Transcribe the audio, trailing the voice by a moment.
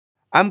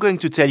I'm going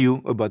to tell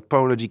you about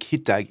PowerLogic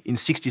HeatTag in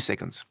 60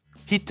 seconds.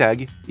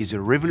 HeatTag is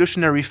a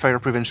revolutionary fire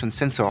prevention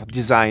sensor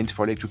designed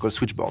for electrical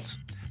switchboards.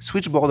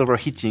 Switchboard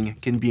overheating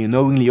can be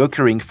unknowingly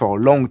occurring for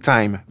a long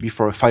time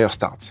before a fire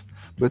starts.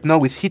 But now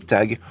with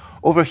HeatTag,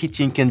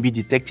 overheating can be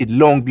detected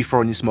long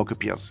before any smoke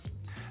appears.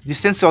 This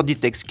sensor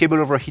detects cable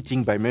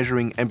overheating by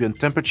measuring ambient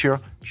temperature,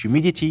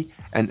 humidity,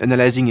 and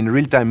analyzing in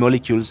real-time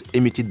molecules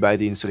emitted by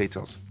the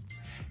insulators.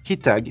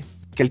 HeatTag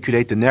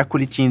calculates an air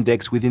quality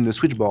index within the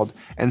switchboard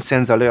and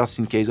sends alerts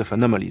in case of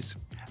anomalies.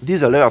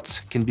 These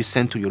alerts can be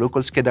sent to your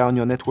local SCADA on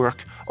your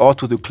network or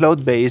to the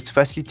cloud-based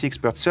Facility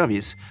Expert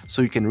service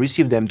so you can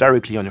receive them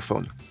directly on your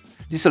phone.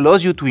 This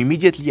allows you to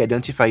immediately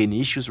identify any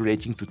issues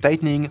relating to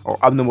tightening or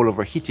abnormal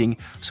overheating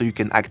so you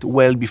can act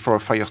well before a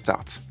fire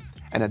starts.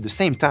 And at the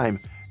same time,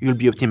 you'll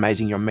be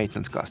optimizing your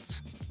maintenance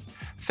costs.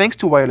 Thanks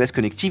to wireless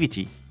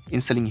connectivity,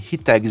 installing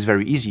HeatTag is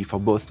very easy for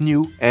both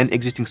new and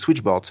existing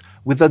switchboards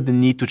without the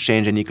need to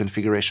change any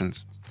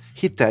configurations.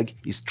 HeatTag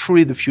is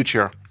truly the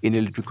future in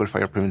electrical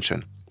fire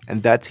prevention,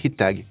 and that's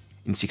HeatTag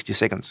in 60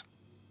 seconds.